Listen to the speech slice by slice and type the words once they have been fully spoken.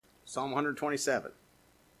Psalm 127.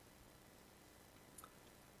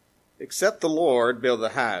 Except the Lord build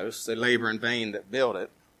the house, they labor in vain that build it.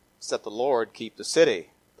 Except the Lord keep the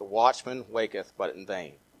city, the watchman waketh but in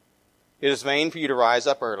vain. It is vain for you to rise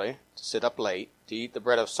up early, to sit up late, to eat the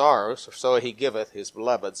bread of sorrows, for so he giveth his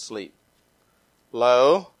beloved sleep.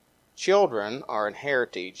 Lo, children are an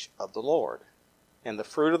heritage of the Lord, and the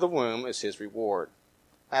fruit of the womb is his reward.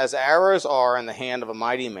 As arrows are in the hand of a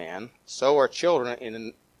mighty man, so are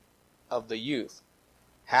children of the youth.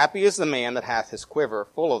 Happy is the man that hath his quiver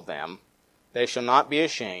full of them. They shall not be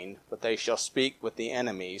ashamed, but they shall speak with the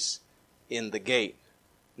enemies in the gate.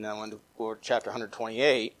 Now in chapter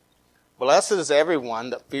 128, Blessed is every one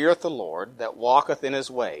that feareth the Lord, that walketh in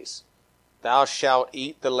his ways. Thou shalt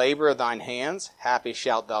eat the labor of thine hands, happy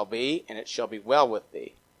shalt thou be, and it shall be well with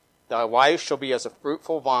thee. Thy wife shall be as a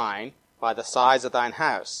fruitful vine by the sides of thine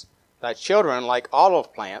house, thy children like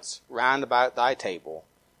olive plants round about thy table.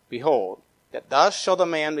 Behold, that thus shall the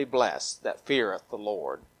man be blessed that feareth the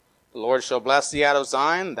Lord. The Lord shall bless thee out of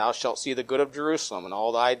Zion, thou shalt see the good of Jerusalem in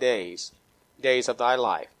all thy days of thy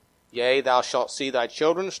life. Yea, thou shalt see thy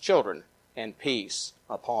children's children, and peace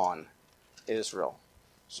upon Israel.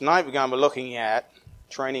 Tonight we're going to be looking at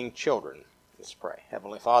training children. Let's pray.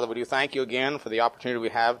 Heavenly Father, we do thank you again for the opportunity we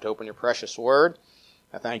have to open your precious word.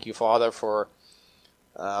 I thank you, Father, for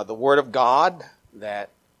the word of God that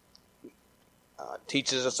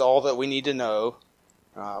teaches us all that we need to know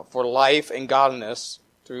for life and godliness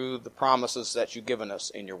through the promises that you've given us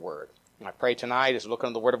in your word. And I pray tonight as we look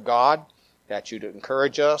into the word of God that you'd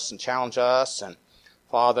encourage us and challenge us. And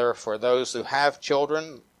Father, for those who have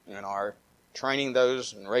children and are training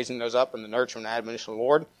those and raising those up in the nurture and admonition of the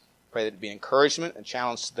Lord, pray that it be encouragement and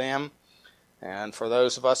challenge to them. And for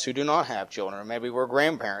those of us who do not have children, or maybe we're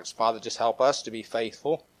grandparents, Father, just help us to be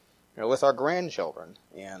faithful with our grandchildren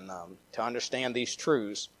and to understand these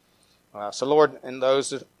truths. So Lord, and those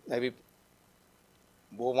that maybe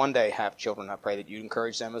will one day have children, I pray that you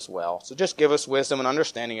encourage them as well. So just give us wisdom and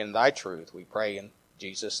understanding in thy truth. We pray in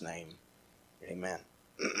Jesus' name. Amen.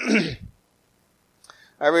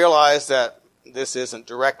 I realize that this isn't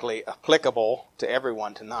directly applicable to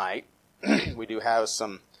everyone tonight. We do have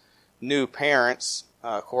some new parents,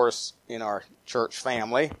 of course, in our church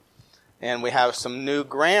family. And we have some new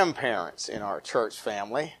grandparents in our church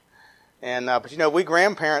family. And but we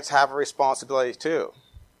grandparents have a responsibility too.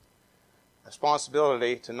 A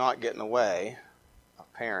responsibility to not get in the way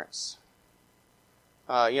of parents.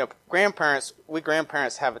 We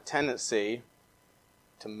grandparents have a tendency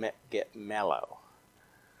to get mellow.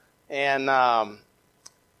 And, one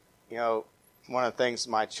of the things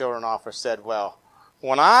my children often said, well,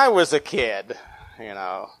 when I was a kid,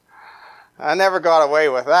 I never got away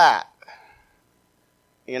with that.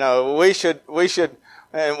 We should,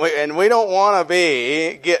 and we don't want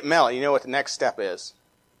to get mellow. You know what the next step is?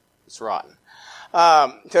 It's rotten.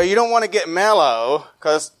 So you don't want to get mellow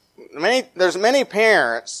because there's many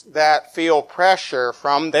parents that feel pressure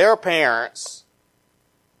from their parents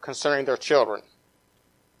concerning their children.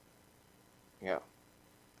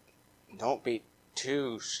 Don't be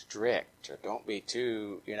too strict, or don't be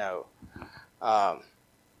too, no,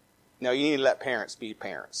 you need to let parents be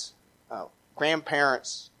parents.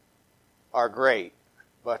 Grandparents are great,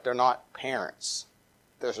 but they're not parents.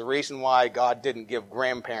 There's a reason why God didn't give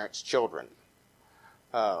grandparents children.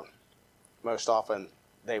 Most often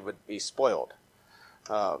they would be spoiled.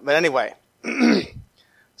 But anyway, but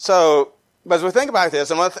as we think about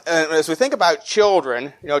this, and as we think about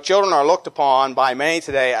children, children are looked upon by many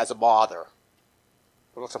today as a bother.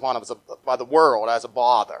 They're looked upon by the world as a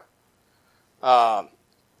bother. But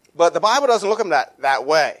the Bible doesn't look at them that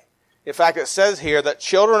way. In fact, it says here that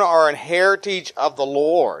children are an heritage of the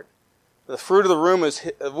Lord. The fruit of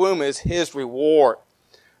the womb is his reward.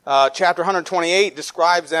 Chapter 128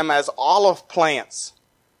 describes them as olive plants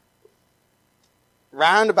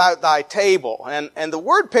round about thy table. And the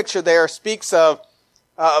word picture there speaks of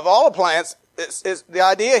olive plants. The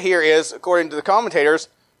idea here is, according to the commentators,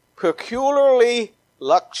 peculiarly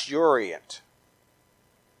luxuriant.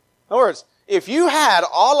 In other words, if you had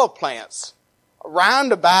olive plants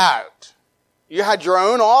round about, you had your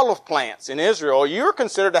own olive plants in Israel, you're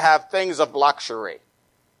considered to have things of luxury.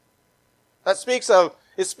 It speaks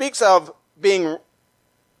of being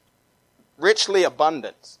richly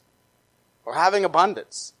abundant, or having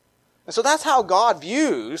abundance. And so that's how God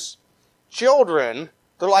views children.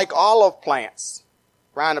 They're like olive plants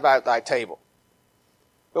round about thy table.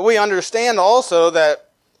 But we understand also that,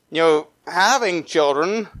 having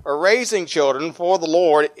children or raising children for the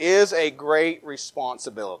Lord is a great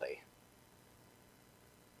responsibility.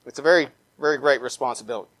 It's a very, very great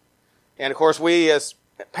responsibility. And of course, we as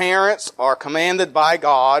parents are commanded by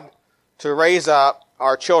God to raise up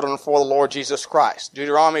our children for the Lord Jesus Christ.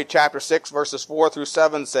 Deuteronomy chapter 6 verses 4 through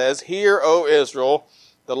 7 says, Hear, O Israel,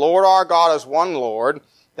 the Lord our God is one Lord.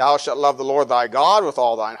 Thou shalt love the Lord thy God with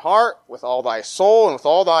all thine heart, with all thy soul, and with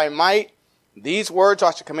all thy might. These words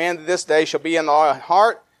I shall command thee this day shall be in thy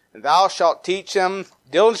heart, and thou shalt teach them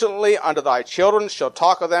diligently unto thy children, shalt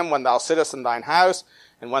talk of them when thou sittest in thine house,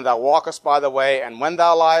 and when thou walkest by the way, and when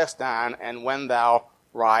thou liest down, and when thou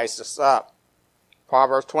risest up.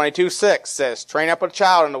 Proverbs 22:6 says, Train up a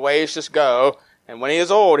child in the way he should go, and when he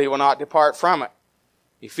is old he will not depart from it.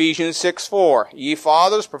 Ephesians 6:4, Ye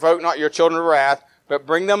fathers, provoke not your children to wrath, but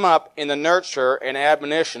bring them up in the nurture and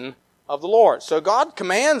admonition of the Lord. So God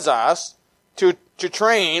commands us to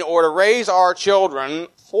train or to raise our children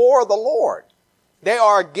for the Lord. They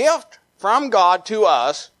are a gift from God to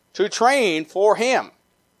us to train for Him.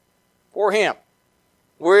 For Him.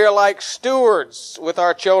 We're like stewards with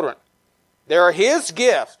our children. They're His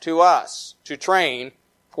gift to us to train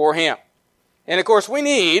for Him. And of course we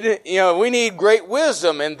need great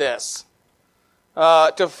wisdom in this,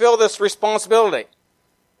 to fulfill this responsibility.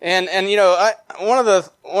 And one of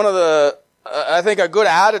the I think a good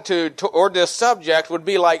attitude toward this subject would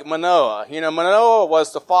be like Manoah. Manoah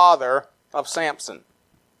was the father of Samson.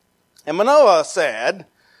 And Manoah said,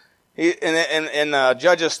 in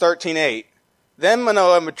Judges 13:8, Then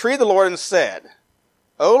Manoah entreated the Lord and said,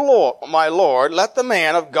 O Lord, my Lord, let the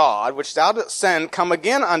man of God, which thou didst send, come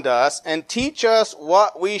again unto us, and teach us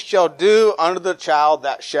what we shall do unto the child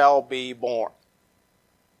that shall be born.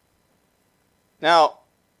 Now,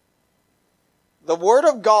 the Word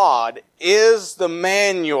of God is the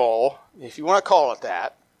manual, if you want to call it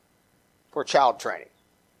that, for child training.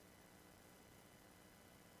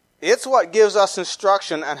 It's what gives us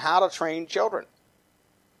instruction on how to train children.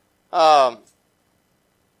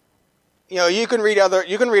 You can read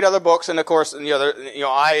other books, and of course,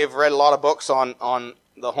 I have read a lot of books on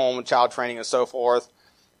the home and child training and so forth,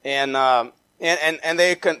 and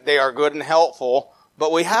they are good and helpful.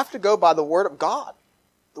 But we have to go by the Word of God.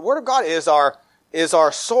 The Word of God is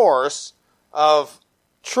our source of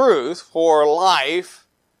truth for life,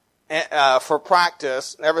 for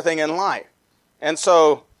practice, and everything in life. And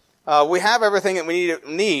so we have everything that we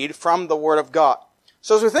need from the Word of God.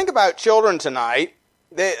 So as we think about children tonight,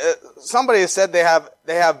 somebody has said they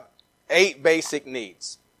have 8 basic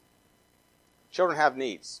needs. Children have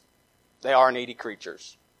needs. They are needy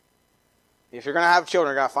creatures. If you're going to have children,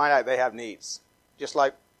 you're going to find out they have needs. Just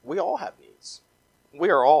like we all have needs. We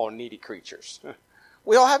are all needy creatures.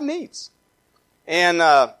 We all have needs. And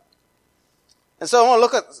so I want to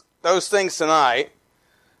look at those things tonight.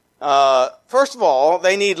 First of all,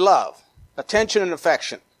 they need love, attention, and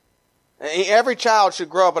affection. Every child should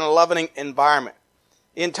grow up in a loving environment.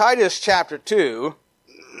 In Titus chapter 2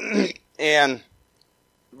 and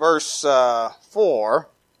verse 4,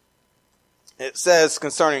 it says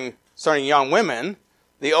concerning young women,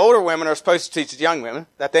 the older women are supposed to teach the young women,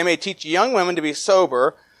 that they may teach young women to be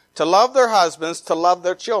sober, to love their husbands, to love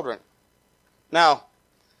their children. Now,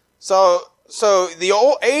 so the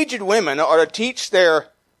old aged women are to teach their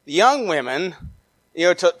young women,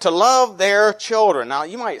 to love their children. Now,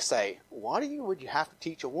 you might say, why would you have to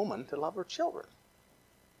teach a woman to love her children?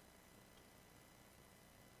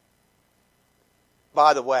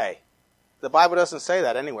 By the way, the Bible doesn't say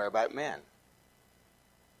that anywhere about men.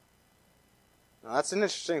 Now, that's an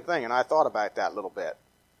interesting thing, and I thought about that a little bit.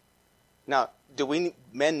 Now, do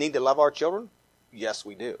men need to love our children? Yes,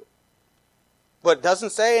 we do. But it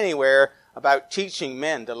doesn't say anywhere about teaching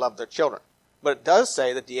men to love their children. But it does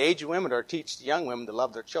say that the aged women are to teach the young women to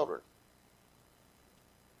love their children.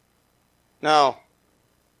 Now,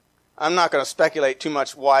 I'm not going to speculate too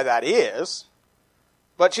much why that is.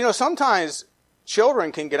 But, sometimes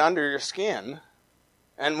children can get under your skin,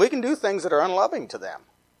 and we can do things that are unloving to them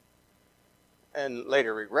and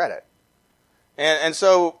later regret it. And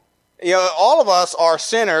so, all of us are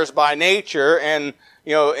sinners by nature, and,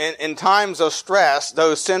 in times of stress,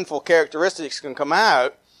 those sinful characteristics can come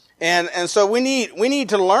out. And so we need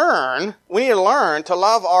to learn to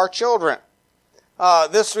love our children.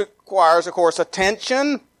 This requires, of course,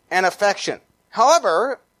 attention and affection.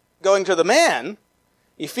 However, going to the men,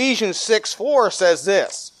 Ephesians 6:4 says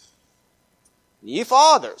this, Ye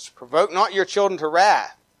fathers, provoke not your children to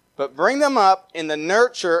wrath, but bring them up in the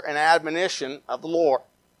nurture and admonition of the Lord.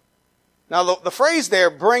 Now, the phrase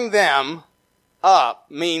there, bring them up,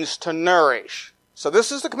 means to nourish. So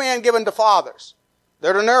this is the command given to fathers.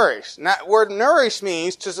 They're to nourish. And that word nourish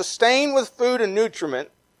means to sustain with food and nutriment,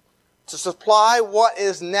 to supply what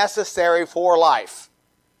is necessary for life.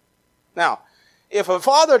 Now, if a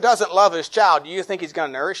father doesn't love his child, do you think he's going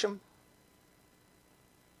to nourish him?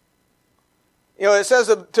 It says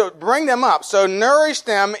to bring them up. So nourish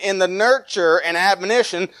them in the nurture and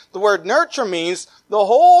admonition. The word nurture means the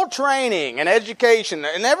whole training and education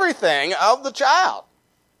and everything of the child.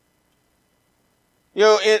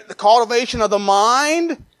 The cultivation of the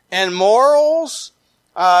mind and morals.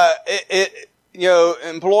 It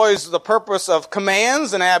employs the purpose of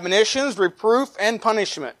commands and admonitions, reproof and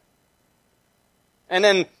punishment. And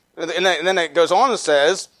then it goes on and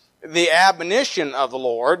says, the admonition of the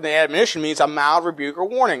Lord. The admonition means a mild rebuke or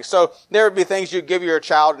warning. So there would be things you give your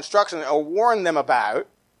child instruction or warn them about.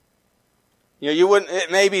 You wouldn't.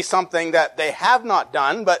 It may be something that they have not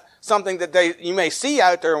done, but something that you may see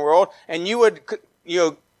out there in the world, and you would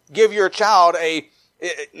give your child a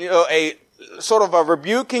sort of a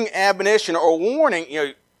rebuking admonition or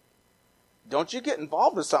warning. Don't you get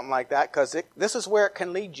involved in something like that, because this is where it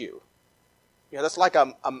can lead you. That's like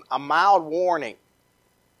a mild warning.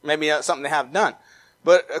 Maybe that's something they have done.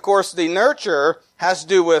 But, of course, the nurture has to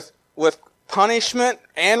do with punishment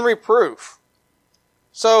and reproof.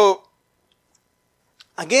 So,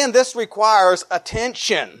 again, this requires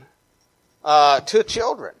attention to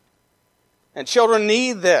children. And children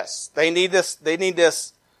need this. They need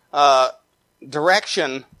this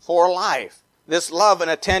direction for life. This love and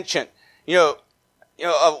attention. One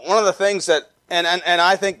of the things that, and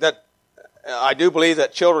I think that, I do believe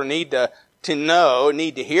that children need to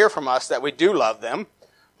hear from us that we do love them,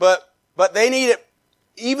 but they need it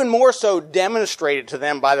even more so demonstrated to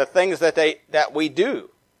them by the things that we do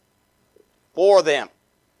for them.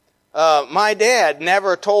 My dad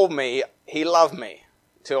never told me he loved me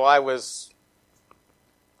till I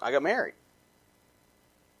got married.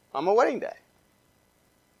 On my wedding day.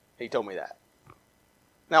 He told me that.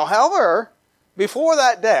 Now, however, before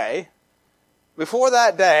that day,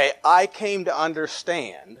 I came to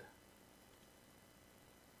understand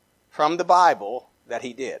from the Bible that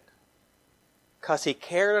he did. Because he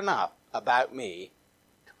cared enough about me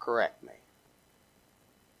to correct me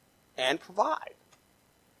and provide.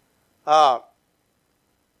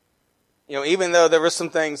 Even though there were some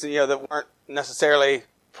things that weren't necessarily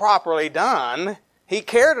properly done, he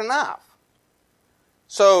cared enough.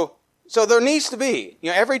 So there needs to be,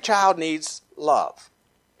 every child needs love.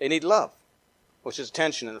 They need love, which is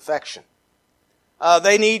attention and affection.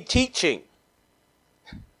 They need teaching.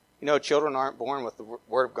 Children aren't born with the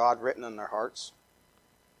Word of God written in their hearts.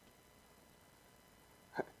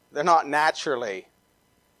 They're not naturally,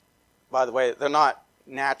 by the way, they're not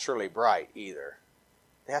naturally bright either.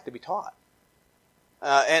 They have to be taught.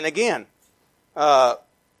 And again,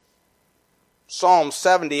 Psalm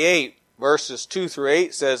 78, verses 2 through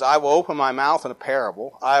 8 says, I will open my mouth in a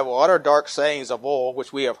parable. I will utter dark sayings of old,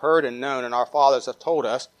 which we have heard and known, and our fathers have told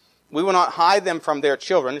us. We will not hide them from their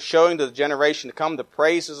children, showing to the generation to come the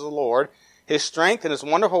praises of the Lord, his strength and his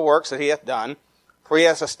wonderful works that he hath done. For he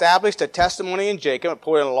hath established a testimony in Jacob,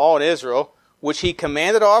 appointed a law in Israel, which he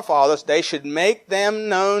commanded our fathers, they should make them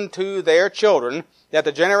known to their children, that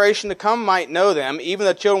the generation to come might know them, even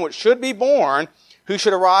the children which should be born, who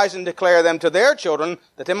should arise and declare them to their children,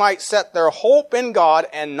 that they might set their hope in God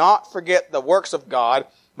and not forget the works of God,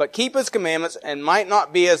 but keep his commandments, and might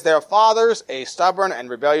not be as their fathers, a stubborn and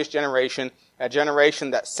rebellious generation, a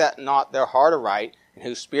generation that set not their heart aright, and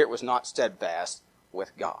whose spirit was not steadfast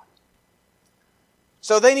with God.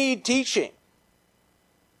 So they need teaching.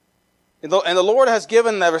 And the Lord has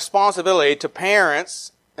given the responsibility to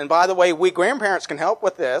parents, and by the way, we grandparents can help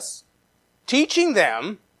with this, teaching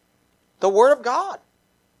them the Word of God.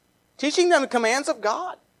 Teaching them the commands of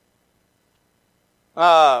God.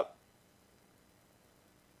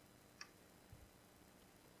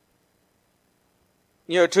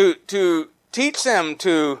 To teach them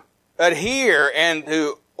to adhere and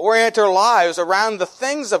to orient their lives around the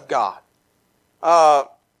things of God. To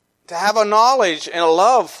have a knowledge and a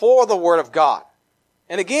love for the Word of God.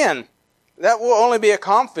 And again, that will only be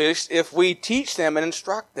accomplished if we teach them and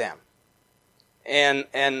instruct them. And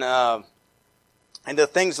the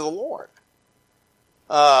things of the Lord.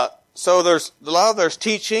 So there's love, there's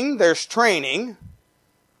teaching, there's training.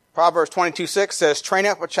 Proverbs 22:6 says, train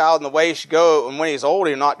up a child in the way he should go, and when he's old,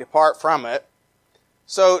 he'll not depart from it.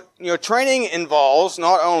 So, training involves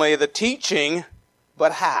not only the teaching,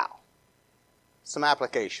 but how. Some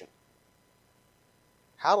application.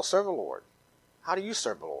 How to serve the Lord. How do you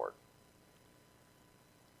serve the Lord?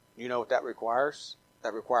 You know what that requires?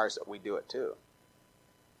 That requires that we do it too.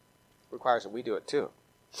 It requires that we do it too.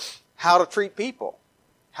 How to treat people.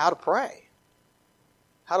 How to pray.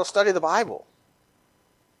 How to study the Bible.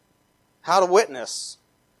 How to witness.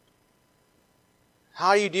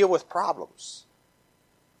 How you deal with problems.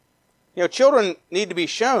 Children need to be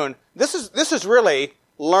shown. This is really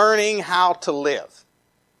learning how to live.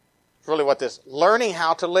 It's really what this, learning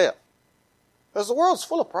how to live. Because the world's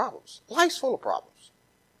full of problems. Life's full of problems.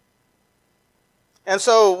 And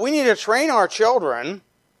so we need to train our children,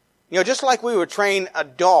 just like we would train a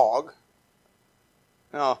dog.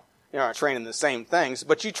 No, you're not training the same things,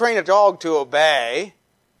 but you train a dog to obey,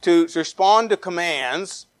 to respond to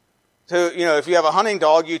commands, if you have a hunting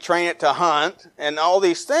dog, you train it to hunt, and all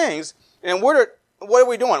these things. And what are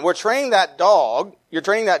we doing? We're training that dog, you're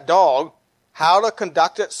training that dog how to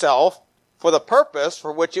conduct itself for the purpose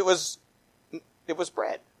for which it was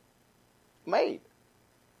bred, made.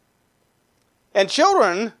 And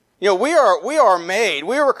children, we are made,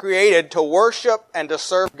 we were created to worship and to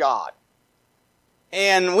serve God.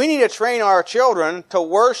 And we need to train our children to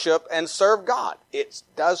worship and serve God. It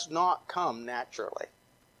does not come naturally.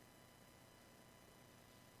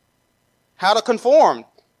 How to conform,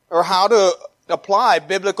 or how to apply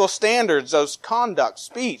biblical standards of conduct,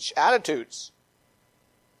 speech, attitudes.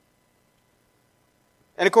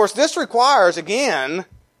 And of course, this requires, again,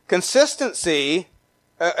 consistency,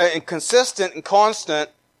 and consistent and constant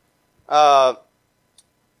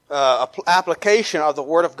application of the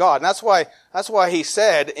Word of God. And that's why he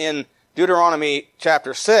said in Deuteronomy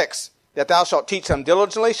chapter 6, that thou shalt teach them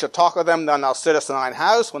diligently, shalt talk of them when thou sittest in thine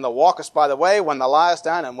house, when thou walkest by the way, when thou liest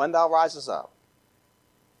down, and when thou risest up.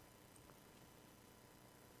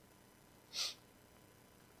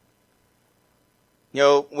 We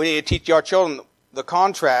need to teach our children the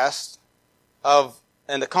contrast of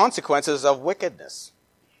and the consequences of wickedness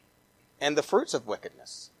and the fruits of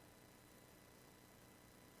wickedness,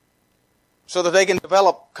 so that they can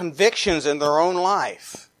develop convictions in their own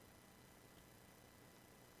life.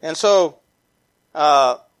 And so we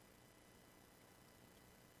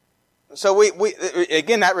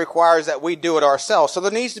again, that requires that we do it ourselves. So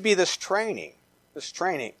there needs to be this training.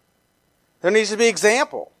 There needs to be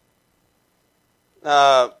example.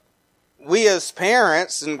 We as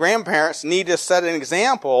parents and grandparents need to set an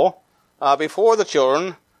example before the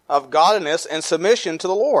children of godliness and submission to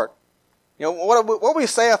the Lord. What we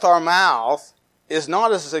say with our mouth is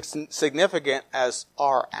not as significant as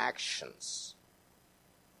our actions.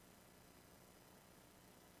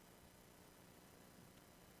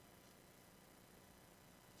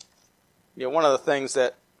 One of the things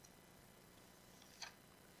that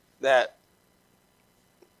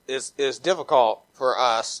is difficult for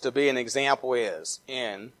us to be an example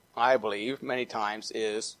I believe, many times,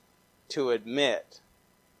 is to admit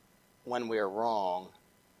when we are wrong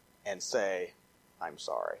and say, I'm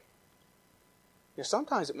sorry.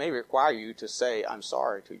 Sometimes it may require you to say, I'm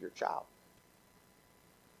sorry to your child.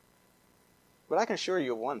 But I can assure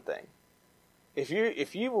you of one thing. If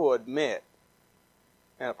you will admit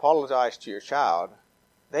and apologize to your child,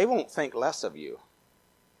 they won't think less of you.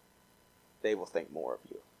 They will think more of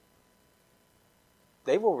you.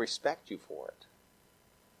 They will respect you for it.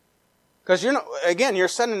 Because you're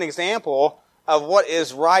setting an example of what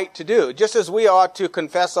is right to do. Just as we ought to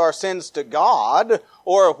confess our sins to God,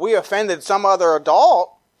 or if we offended some other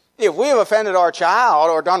adult, if we have offended our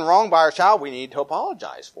child or done wrong by our child, we need to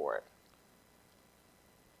apologize for it.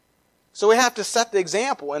 So we have to set the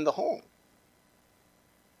example in the home.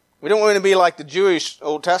 We don't want to be like the Jewish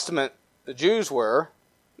Old Testament, the Jews were.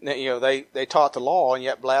 They taught the law and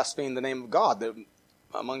yet blasphemed the name of God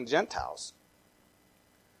among Gentiles.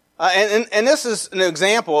 And this is an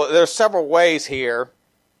example. There are several ways here.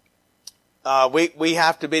 We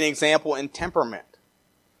have to be an example in temperament.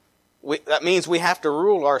 That means we have to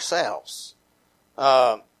rule ourselves.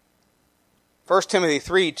 1 Timothy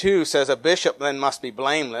 3:2 says, a bishop then must be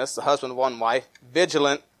blameless, the husband of one wife,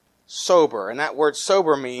 vigilant, sober. And that word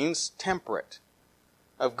sober means temperate,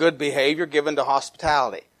 of good behavior, given to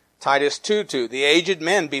hospitality. Titus 2:2, the aged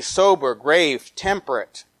men be sober, grave,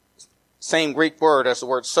 temperate. Same Greek word as the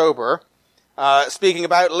word sober. Speaking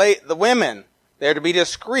about the women, they're to be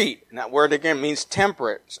discreet. And that word again means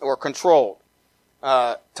temperate or controlled.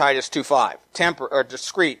 Titus 2:5, temperate or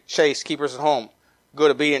discreet, chaste, keepers at home,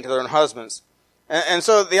 good, obedient to their own husbands. And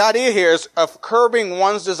so the idea here is of curbing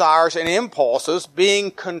one's desires and impulses,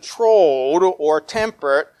 being controlled or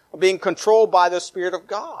temperate, or being controlled by the Spirit of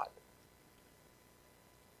God.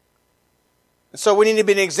 And so we need to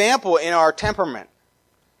be an example in our temperament.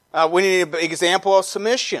 We need to be an example of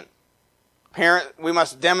submission. We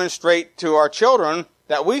must demonstrate to our children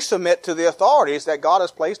that we submit to the authorities that God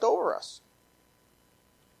has placed over us.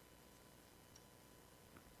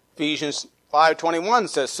 Ephesians 5:21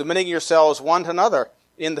 says, submitting yourselves one to another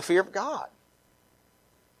in the fear of God.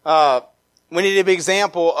 We need to be an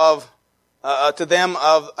example of to them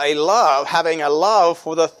of a love, having a love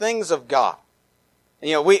for the things of God.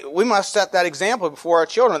 And, we must set that example before our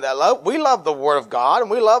children. That love, we love the Word of God and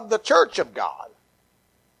we love the church of God.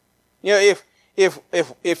 If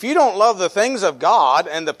you don't love the things of God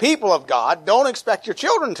and the people of God, don't expect your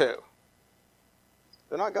children to.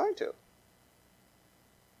 They're not going to.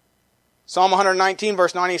 Psalm 119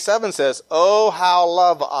 verse 97 says, "Oh, how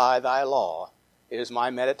love I thy law. It is my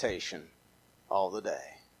meditation all the day."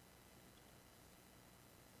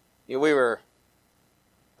 We were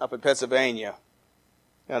up in Pennsylvania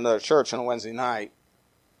at another church on a Wednesday night,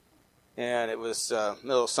 and it was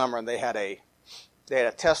middle of summer, and they had a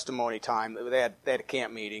testimony time. They had a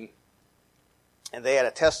camp meeting, and they had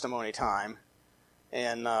a testimony time,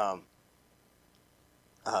 and there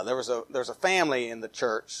was a family in the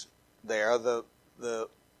church there.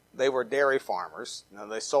 They were dairy farmers.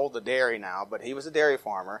 They sold the dairy now, but he was a dairy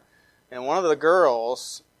farmer, and one of the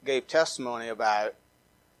girls gave testimony about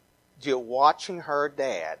watching her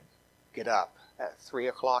dad get up at 3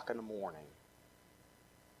 o'clock in the morning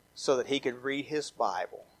so that he could read his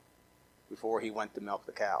Bible before he went to milk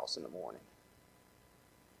the cows in the morning.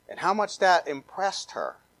 And how much that impressed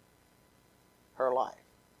her life.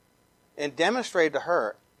 And demonstrated to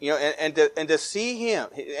her, and to see him,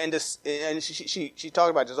 and she talked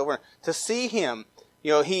about this over, to see him,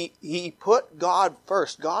 he put God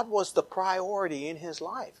first. God was the priority in his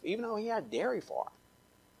life, even though he had a dairy farm.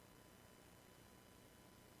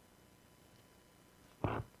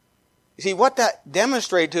 You see, what that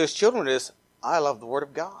demonstrated to his children is, I love the Word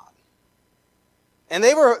of God. And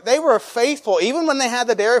they were faithful, even when they had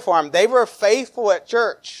the dairy farm, they were faithful at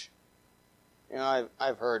church.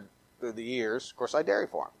 I've heard through the years, of course I dairy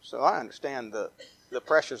farm, so I understand the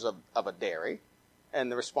pressures of a dairy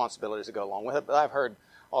and the responsibilities that go along with it. But I've heard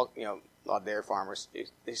a lot of dairy farmers,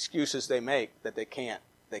 excuses they make that they can't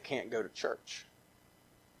go to church.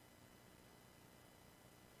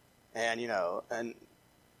 And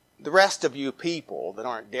the rest of you people that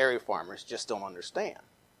aren't dairy farmers just don't understand.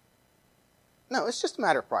 No, it's just a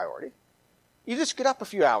matter of priority. You just get up a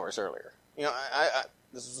few hours earlier.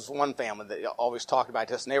 This is one family that always talked about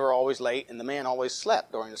this, and they were always late, and the man always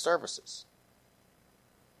slept during the services.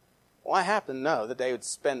 Well, I happen to know that they would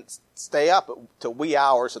stay up to wee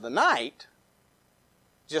hours of the night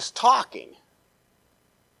just talking.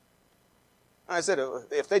 I said,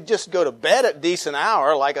 if they'd just go to bed at a decent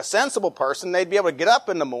hour, like a sensible person, they'd be able to get up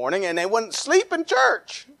in the morning and they wouldn't sleep in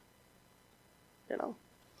church.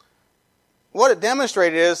 What it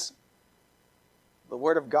demonstrated is the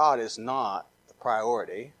Word of God is not the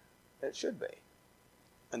priority that it should be.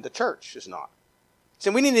 And the church is not.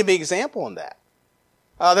 So we need to be an example in that.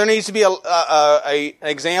 There needs to be an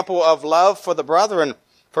example of love for the brethren.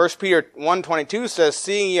 1 Peter 1:22 says,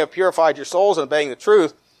 "Seeing ye have purified your souls in obeying the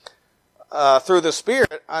truth, through the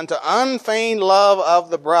Spirit, unto unfeigned love of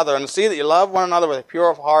the brethren. See that you love one another with a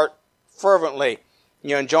pure heart fervently."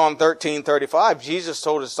 In John 13:35, Jesus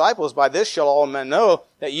told his disciples, "By this shall all men know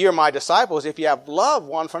that ye are my disciples, if you have love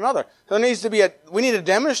one for another." So we need to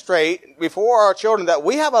demonstrate before our children that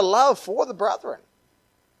we have a love for the brethren.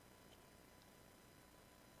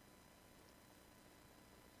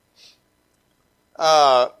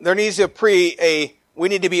 We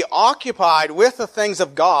need to be occupied with the things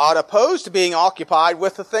of God, opposed to being occupied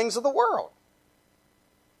with the things of the world.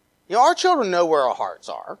 Our children know where our hearts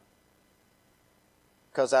are,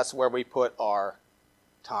 because that's where we put our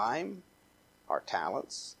time, our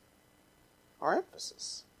talents, our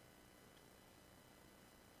emphasis.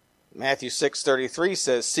 Matthew 6:33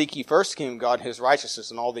 says, "Seek ye first the kingdom of God and his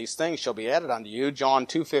righteousness, and all these things shall be added unto you." John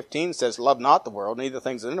 2:15 says, "Love not the world, neither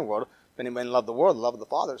things that are in the world. If any man love the world, the love of the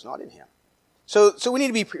Father is not in him." So we need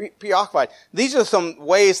to be preoccupied. These are some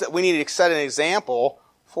ways that we need to set an example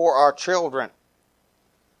for our children.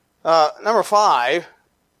 Number 5,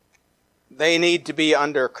 they need to be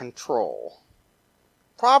under control.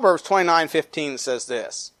 Proverbs 29:15 says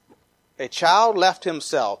this, "A child left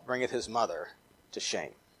himself bringeth his mother to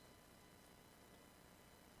shame."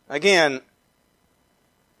 Again,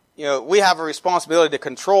 we have a responsibility to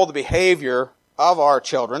control the behavior of our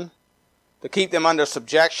children, to keep them under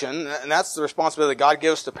subjection, and that's the responsibility that God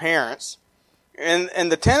gives to parents.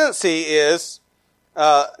 And the tendency is,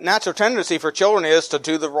 natural tendency for children is to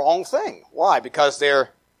do the wrong thing. Why? Because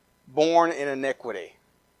they're born in iniquity.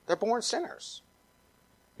 They're born sinners.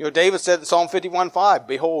 David said in Psalm 51:5,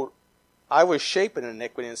 "Behold, I was shapen in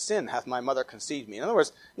iniquity, and sin hath my mother conceived me." In other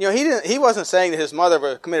words, he wasn't saying that his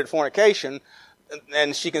mother committed fornication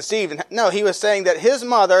and she conceived. No, he was saying that his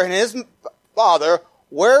mother and his father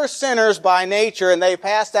were sinners by nature, and they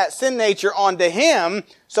passed that sin nature on to him,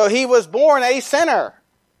 so he was born a sinner.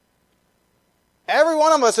 Every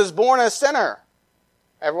one of us is born a sinner.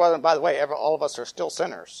 Everyone, by the way, all of us are still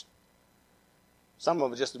sinners. Some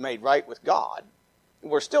of us just made right with God.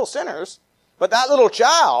 We're still sinners. But that little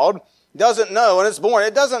child doesn't know, when it's born,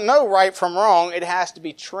 it doesn't know right from wrong. It has to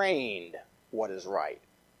be trained what is right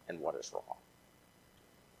and what is wrong.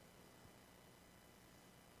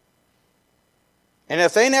 And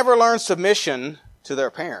if they never learn submission to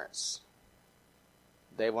their parents,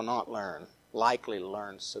 they will not likely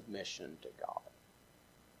learn submission to God.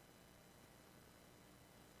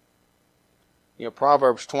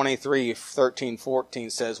 Proverbs 23:13-14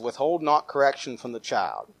 says, "Withhold not correction from the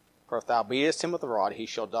child, for if thou beatest him with a rod, he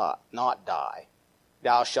shall not die.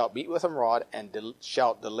 Thou shalt beat with a rod, and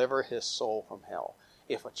shalt deliver his soul from hell."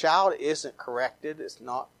 If a child isn't corrected, it's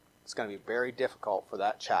going to be very difficult for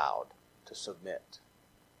that child to submit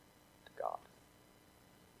to God.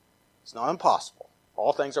 It's not impossible.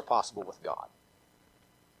 All things are possible with God.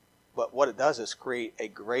 But what it does is create a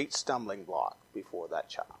great stumbling block before that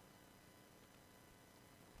child.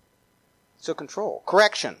 So control.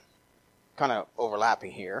 Correction. Kind of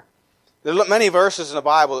overlapping here. There are many verses in the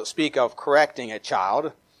Bible that speak of correcting a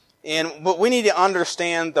child. But we need to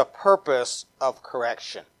understand the purpose of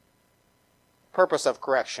correction. Purpose of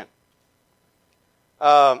correction.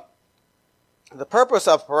 The purpose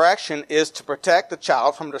of correction is to protect the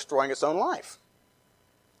child from destroying its own life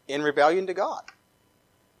in rebellion to God.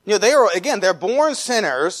 They're born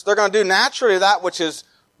sinners. They're going to do naturally that which is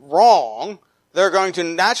wrong. They're going to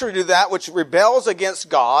naturally do that which rebels against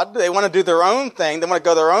God. They want to do their own thing. They want to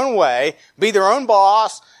go their own way, be their own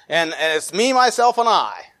boss, and it's me, myself, and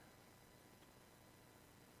I.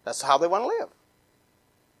 That's how they want to live.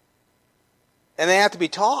 And they have to be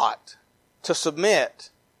taught to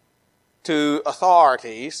submit to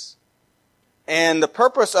authorities. And the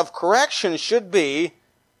purpose of correction should be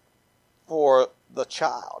for the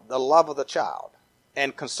child, the love of the child,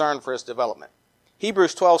 and concern for his development.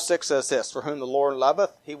 Hebrews 12:6 says this, "For whom the Lord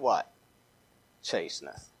loveth, he" what?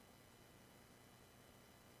 "Chasteneth."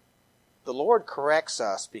 The Lord corrects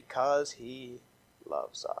us because he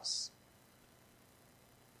loves us.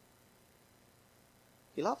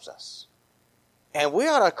 He loves us. And we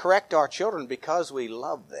ought to correct our children because we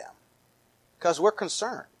love them. Because we're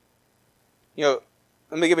concerned. Let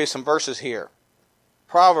me give you some verses here.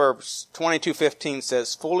 Proverbs 22:15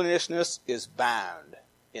 says, "Foolishness is bound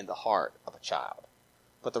in the heart of a child,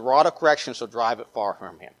 but the rod of correction shall drive it far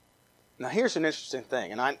from him." Now here's an interesting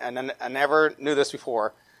thing, and I never knew this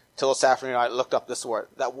before till this afternoon. I looked up this word.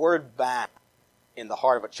 That word "bound" in the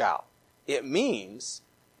heart of a child. It means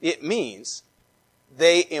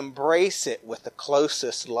they embrace it with the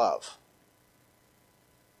closest love.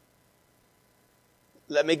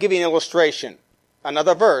 Let me give you an illustration.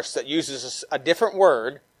 Another verse that uses a different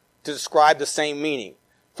word to describe the same meaning.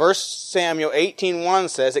 1 Samuel 18:1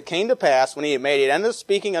 says, "It came to pass, when he had made an end of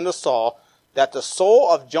speaking unto Saul, that the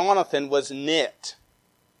soul of Jonathan was knit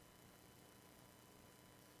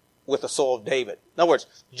with the soul of David." In other words,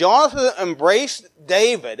 Jonathan embraced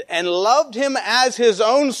David and loved him as his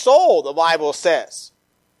own soul, the Bible says.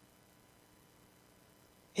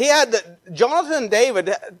 Jonathan and David,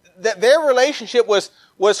 that their relationship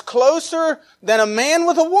was closer than a man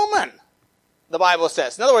with a woman, the Bible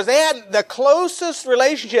says. In other words, they had the closest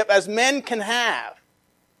relationship as men can have.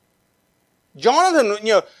 Jonathan,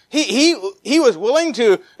 he was willing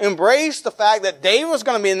to embrace the fact that David was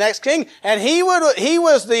going to be the next king, and he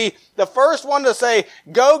was the first one to say,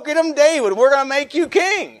 "Go get him, David. We're going to make you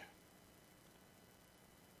king."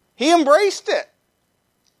 He embraced it.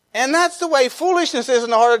 And that's the way foolishness is in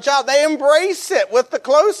the heart of a child. They embrace it with the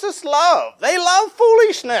closest love. They love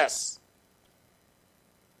foolishness.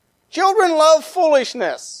 Children love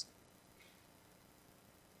foolishness.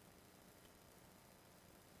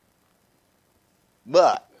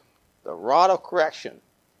 But the rod of correction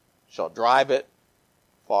shall drive it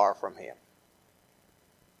far from him.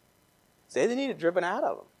 Say they need it driven out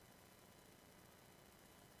of them.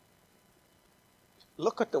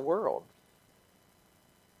 Look at the world.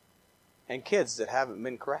 And kids that haven't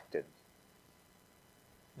been corrected.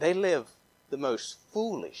 They live the most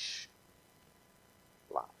foolish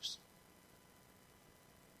lives.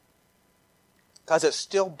 Because it's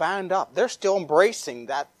still bound up. They're still embracing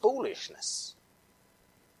that foolishness.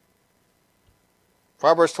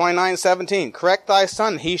 Proverbs 29:17, "Correct thy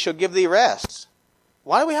son, he shall give thee rest."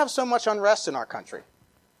 Why do we have so much unrest in our country?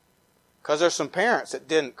 Because there's some parents that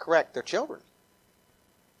didn't correct their children.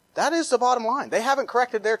 That is the bottom line. They haven't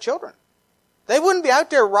corrected their children. They wouldn't be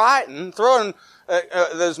out there rioting, throwing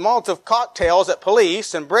those Molotov cocktails at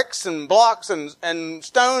police and bricks and blocks and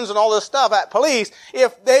stones and all this stuff at police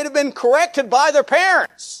if they'd have been corrected by their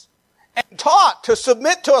parents. and taught to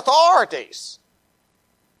submit to authorities.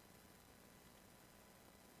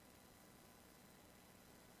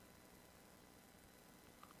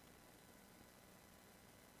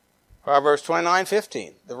 Proverbs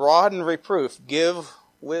 29:15. The rod and reproof give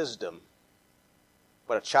wisdom,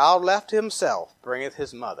 but a child left to himself bringeth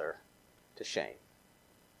his mother to shame.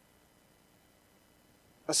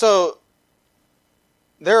 And so,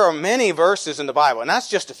 there are many verses in the Bible, and that's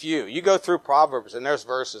just a few. You go through Proverbs, and there's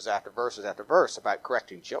verses after verses after verse about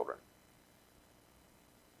correcting children.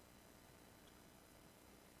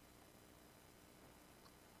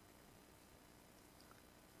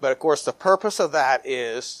 But of course, the purpose of that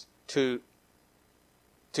is to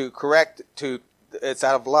correct, it's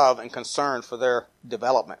out of love and concern for their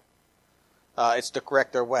development. It's to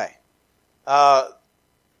correct their way. Now,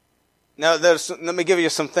 let me give you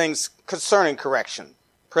some things concerning correction,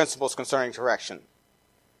 principles concerning correction.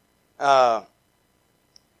 Try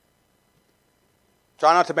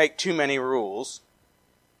not to make too many rules.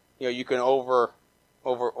 You can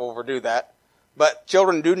overdo that. But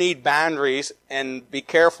children do need boundaries, and be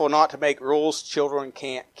careful not to make rules children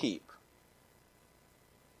can't keep.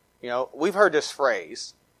 We've heard this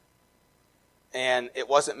phrase, and it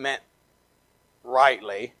wasn't meant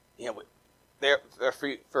rightly. They're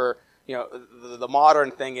for the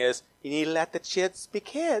modern thing is you need to let the kids be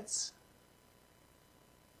kids.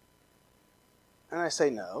 And I say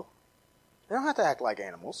no, they don't have to act like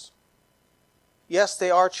animals. Yes, they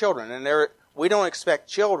are children, and we don't expect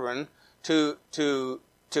children to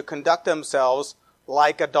conduct themselves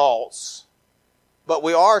like adults. But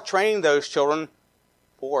we are training those children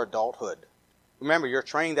for adulthood. Remember, you're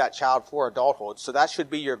training that child for adulthood, so that should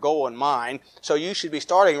be your goal in mind. So you should be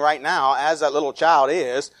starting right now, as that little child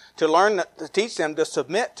is, to teach them to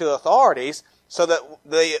submit to authorities, so that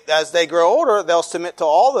as they grow older, they'll submit to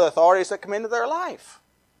all the authorities that come into their life.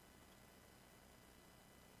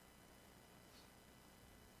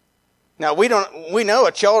 Now, we know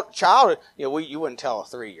a child, you wouldn't tell a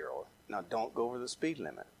 3-year-old, now don't go over the speed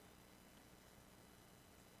limit.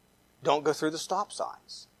 Don't go through the stop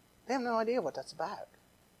signs. They have no idea what that's about.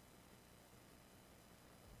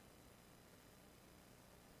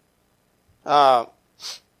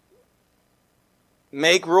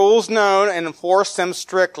 Make rules known and enforce them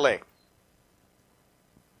strictly.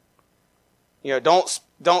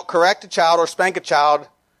 Don't correct a child or spank a child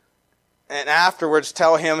and afterwards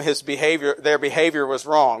tell him their behavior was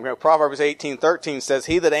wrong. Proverbs 18:13 says,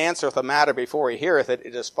 "He that answereth a matter before he heareth it,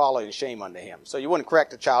 it is folly and shame unto him." So you wouldn't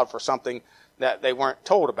correct a child for something that they weren't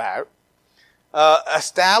told about.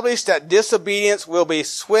 Establish that disobedience will be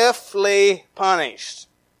swiftly punished.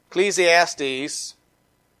 Ecclesiastes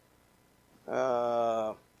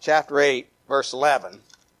chapter 8, verse 11.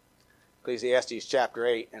 Ecclesiastes chapter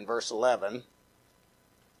 8 and verse 11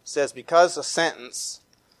 says, because sentence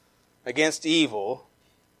against an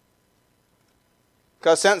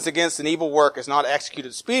evil work is not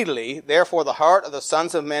executed speedily, therefore the heart of the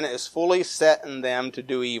sons of men is fully set in them to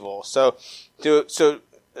do evil. So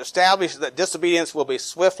establish that disobedience will be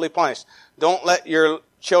swiftly punished. Don't let your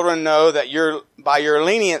children know that by your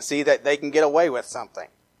leniency that they can get away with something.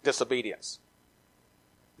 Disobedience.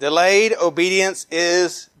 Delayed obedience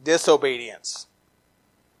is disobedience.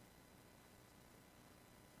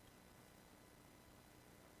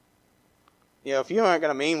 If you aren't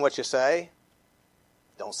going to mean what you say,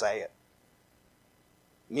 don't say it.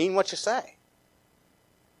 Mean what you say.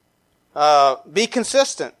 Be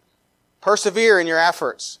consistent. Persevere in your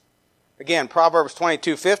efforts. Again, Proverbs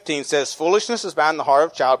 22:15 says, foolishness is bound in the heart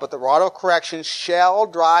of a child, but the rod of correction shall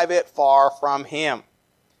drive it far from him.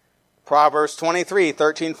 Proverbs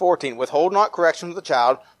 23:13-14, withhold not correction from the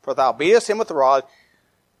child, for thou beatest him with the rod,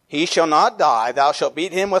 he shall not die. Thou shalt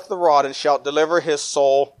beat him with the rod, and shalt deliver his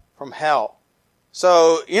soul from hell.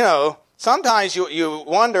 So, sometimes you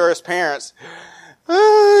wonder as parents,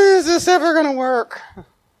 is this ever going to work?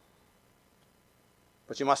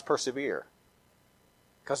 But you must persevere.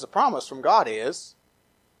 Because the promise from God is,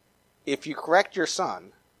 if you correct your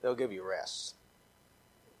son, they'll give you rest.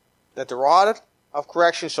 That the rod of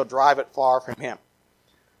correction shall drive it far from him.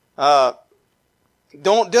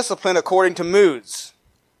 Don't discipline according to moods.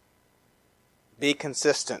 Be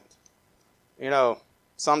consistent.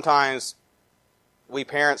 Sometimes we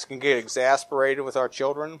parents can get exasperated with our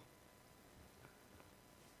children.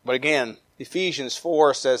 But again, Ephesians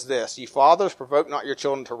 4 says this, ye fathers, provoke not your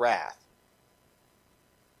children to wrath.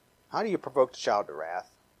 How do you provoke the child to wrath?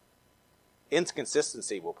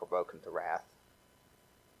 Inconsistency will provoke him to wrath.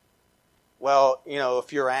 Well,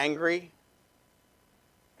 if you're angry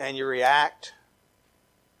and you react,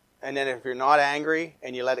 and then if you're not angry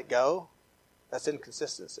and you let it go, that's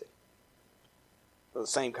inconsistency. the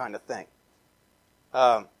same kind of thing.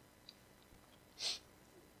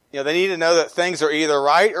 They need to know that things are either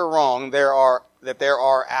right or wrong. There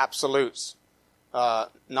are absolutes,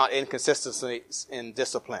 not inconsistencies in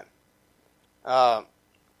discipline. Don't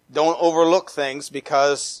overlook things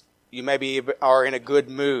because you maybe are in a good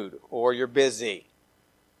mood or you're busy.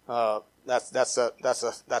 That's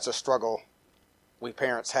a struggle we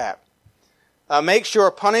parents have. Make sure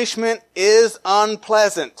punishment is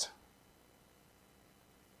unpleasant.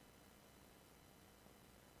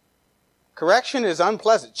 Correction is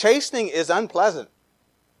unpleasant. Chastening is unpleasant.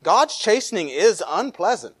 God's chastening is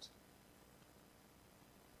unpleasant.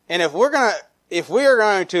 And if the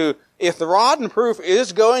rod and reproof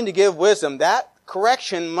is going to give wisdom, that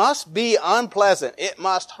correction must be unpleasant. It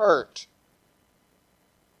must hurt.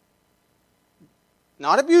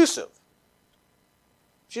 Not abusive.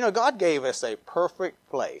 But God gave us a perfect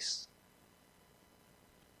place.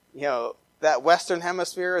 That Western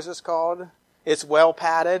Hemisphere, as it's called, it's well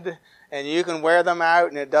padded, and you can wear them out,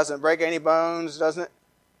 and it doesn't break any bones, doesn't it?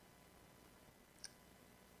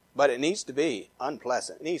 But it needs to be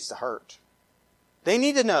unpleasant. It needs to hurt. They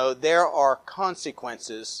need to know there are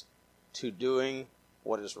consequences to doing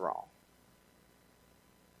what is wrong.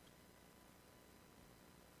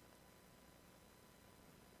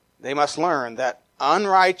 They must learn that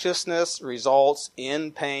unrighteousness results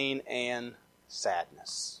in pain and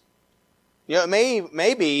sadness. It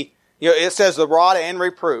may be, it says the rod and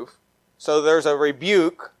reproof. So there's a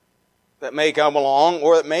rebuke that may come along,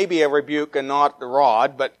 or it may be a rebuke and not the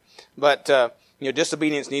rod, but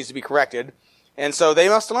disobedience needs to be corrected. And so they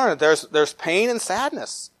must learn that there's pain and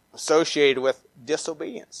sadness associated with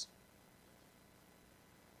disobedience.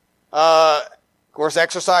 Of course,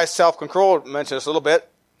 exercise self-control. I mentioned this a little bit.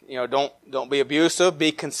 Don't be abusive.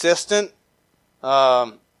 Be consistent.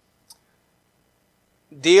 Deal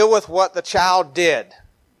with what the child did.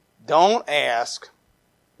 Don't ask,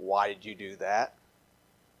 why did you do that?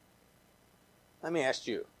 Let me ask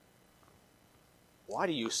you, why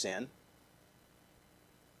do you sin?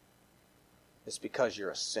 It's because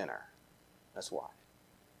you're a sinner. That's why.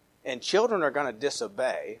 And children are going to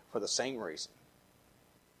disobey for the same reason.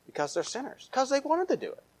 Because they're sinners. Because they wanted to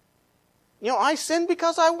do it. I sin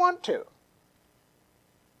because I want to.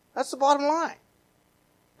 That's the bottom line.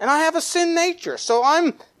 And I have a sin nature, so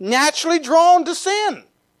I'm naturally drawn to sin.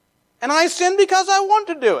 And I sin because I want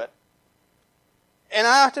to do it. And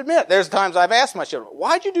I have to admit, there's times I've asked my children,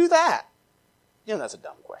 why'd you do that? That's a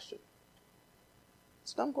dumb question.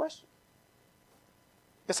 It's a dumb question.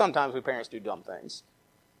 Because sometimes we parents do dumb things.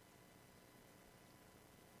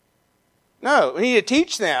 No, we need to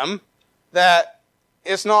teach them that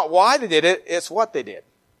it's not why they did it, it's what they did.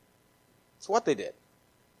 It's what they did.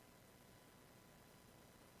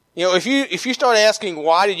 If you start asking,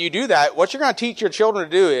 why did you do that, what you're going to teach your children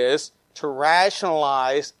to do is to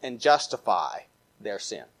rationalize and justify their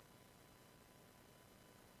sin.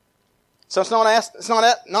 So it's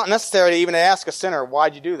not necessary to even ask a sinner,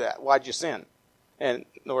 why'd you do that? Why'd you sin? And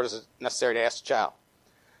nor is it necessary to ask a child.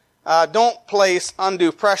 Don't place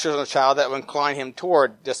undue pressures on a child that will incline him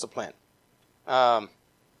toward discipline.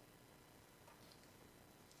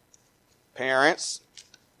 Parents,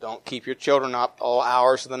 don't keep your children up all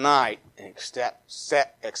hours of the night and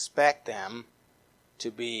expect them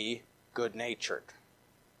to be good-natured.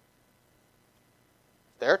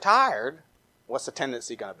 If they're tired, what's the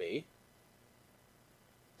tendency going to be?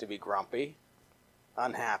 To be grumpy,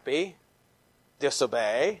 unhappy,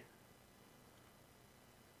 disobey.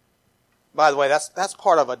 By the way, that's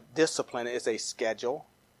part of a discipline, is a schedule.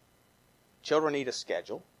 Children need a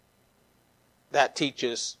schedule. That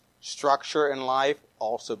teaches structure in life,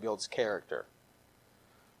 also builds character.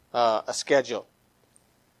 A schedule.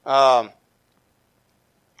 Again,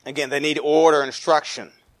 they need order and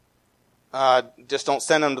instruction. Just don't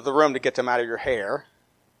send them to the room to get them out of your hair.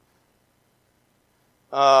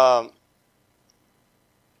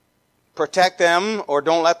 Protect them, or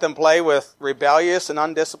don't let them play with rebellious and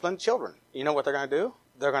undisciplined children. You know what they're going to do?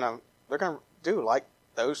 They're going to do like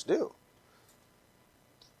those do.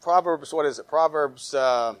 Proverbs, what is it? Proverbs,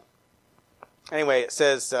 anyway, it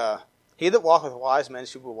says, he that walketh with wise men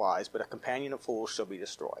shall be wise, but a companion of fools shall be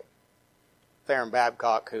destroyed. Theron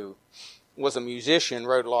Babcock, who was a musician,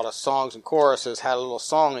 wrote a lot of songs and choruses, had a little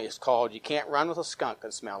song that's called, You Can't Run With a Skunk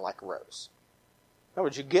and Smell Like a Rose. In other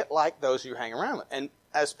words, you get like those you hang around with. And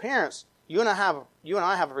as parents, you and I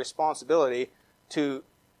have a responsibility to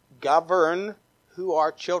govern who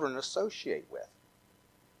our children associate with.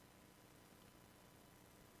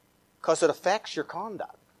 Because it affects your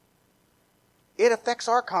conduct. it affects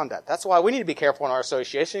our conduct. That's why we need to be careful in our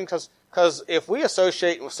association, because if we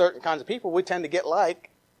associate with certain kinds of people, we tend to get like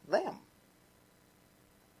them.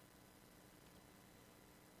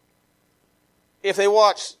 If they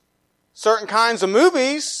watch certain kinds of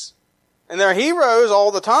movies and they're heroes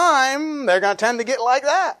all the time, they're going to tend to get like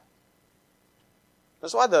that.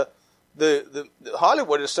 That's why the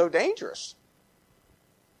Hollywood is so dangerous.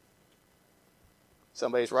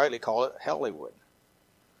 Somebody's rightly called it Hollywood.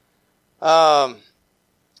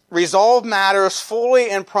 Resolve matters fully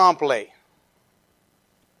and promptly.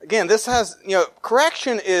 Again, this has,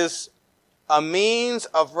 correction is a means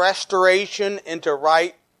of restoration into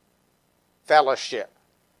right fellowship.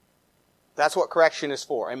 That's what correction is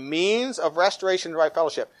for. A means of restoration to right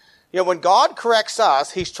fellowship. When God corrects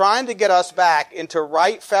us, He's trying to get us back into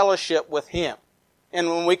right fellowship with Him. And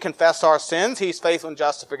when we confess our sins, He's faithful and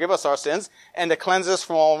just to forgive us our sins and to cleanse us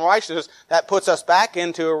from all unrighteousness. That puts us back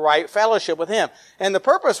into a right fellowship with Him. And the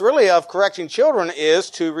purpose really of correcting children is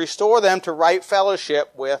to restore them to right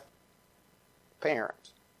fellowship with parents.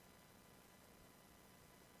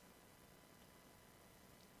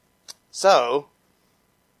 So,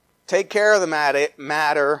 take care of the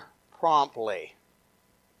matter promptly.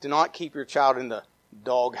 Do not keep your child in the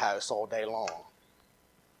doghouse all day long.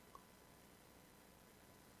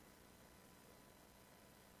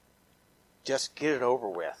 Just get it over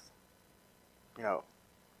with. In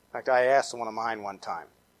fact, I asked one of mine one time.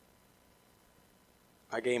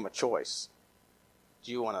 I gave him a choice.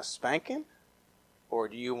 Do you want to spank him? Or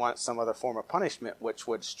do you want some other form of punishment which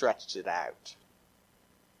would stretch it out?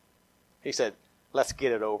 He said, let's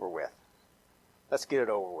get it over with. Let's get it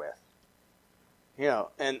over with.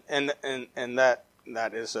 And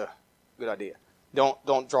that is a good idea.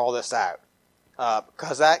 Don't draw this out.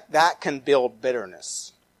 Because that can build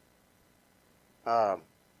bitterness. And,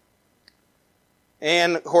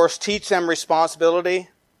 of course, teach them responsibility.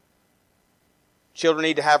 Children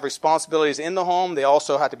need to have responsibilities in the home. They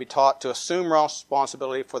also have to be taught to assume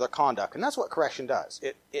responsibility for their conduct. And that's what correction does.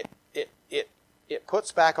 It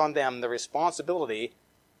puts back on them the responsibility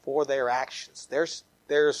for their actions.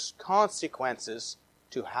 There's consequences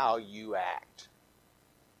to how you act.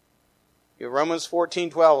 Romans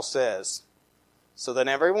 14:12 says, so then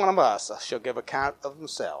every one of us shall give account of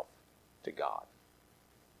himself to God.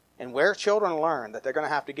 And where children learn that they're going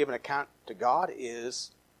to have to give an account to God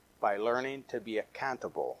is by learning to be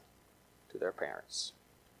accountable to their parents.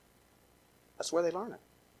 That's where they learn it.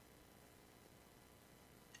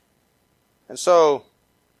 And so,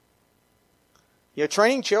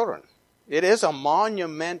 training children, it is a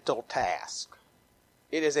monumental task.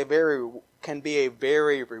 It is can be a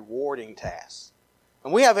very rewarding task.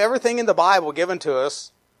 And we have everything in the Bible given to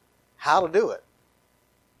us how to do it.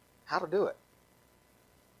 How to do it.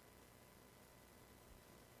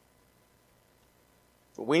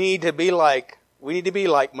 We need to be like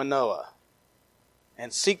Manoah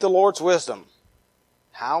and seek the Lord's wisdom.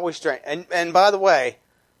 How we train. And by the way,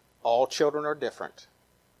 all children are different.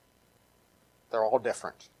 They're all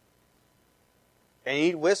different. And you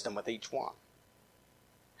need wisdom with each one.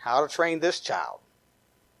 How to train this child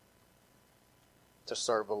to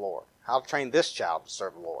serve the Lord. How to train this child to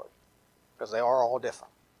serve the Lord. Because they are all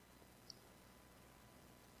different.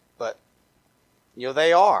 But,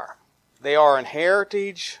 they are. They are an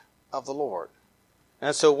heritage of the Lord.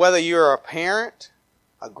 And so whether you're a parent,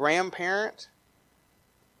 a grandparent,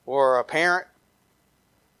 or a parent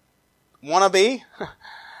wannabe,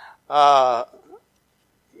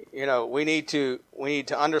 we need to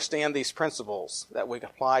understand these principles that we can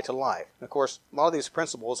apply to life. And of course, a lot of these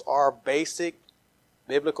principles are basic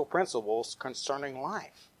biblical principles concerning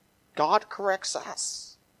life. God corrects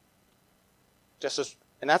us.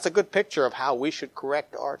 And that's a good picture of how we should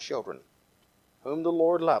correct our children. Whom the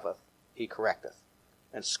Lord loveth, He correcteth,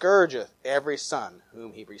 and scourgeth every son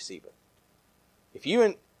whom He receiveth. If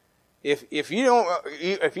you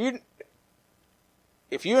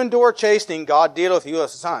endure chastening, God dealeth with you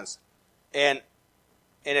as sons. And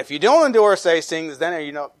if you don't endure such things,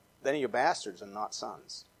 then you're bastards and not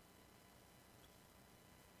sons.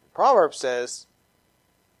 Proverbs says,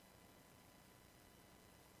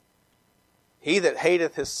 he that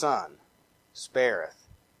hateth his son spareth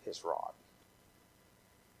his rod.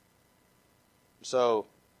 So,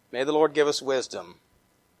 may the Lord give us wisdom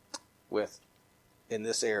in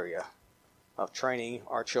this area of training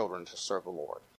our children to serve the Lord.